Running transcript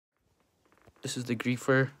this is the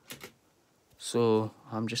greifer. So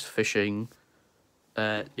I'm just fishing.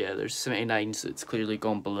 Yeah, there's 79, so it's clearly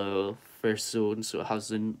gone below first zone, so it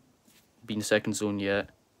hasn't been second zone yet.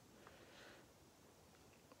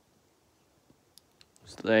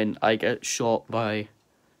 So then I get shot by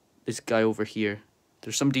this guy over here.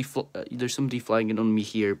 There's somebody flying in on me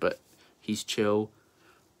here, but he's chill.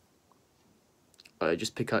 I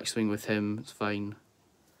just pickaxe swing with him, it's fine.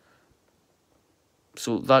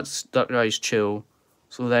 So that guy's chill.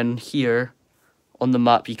 So then here on the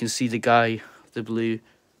map you can see the guy, the blue.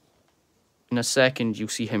 In a second you'll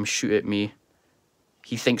see him shoot at me.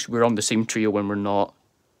 He thinks we're on the same trio when we're not.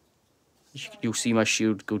 You'll see my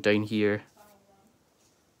shield go down here.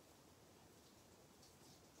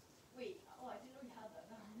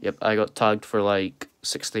 Yep, I got tagged for like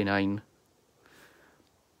 69.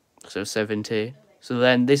 So 70. So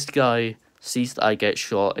then this guy sees that I get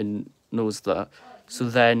shot and knows that. So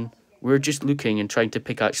then we're just looking and trying to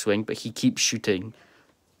pickaxe swing, but he keeps shooting.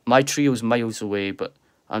 My trio's miles away, but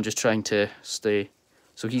I'm just trying to stay.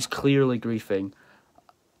 So he's clearly griefing.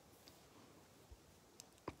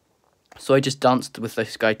 So I just danced with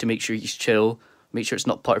this guy to make sure he's chill, make sure it's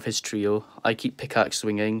not part of his trio. I keep pickaxe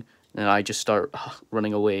swinging, and I just start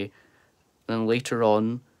running away. And then later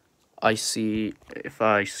on, I see, if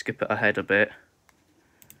I skip it ahead a bit,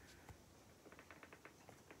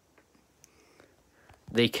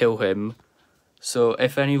 they kill him. So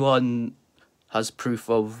if anyone has proof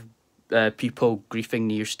of people griefing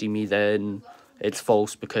near Steamy, then it's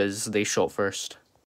false because they shot first.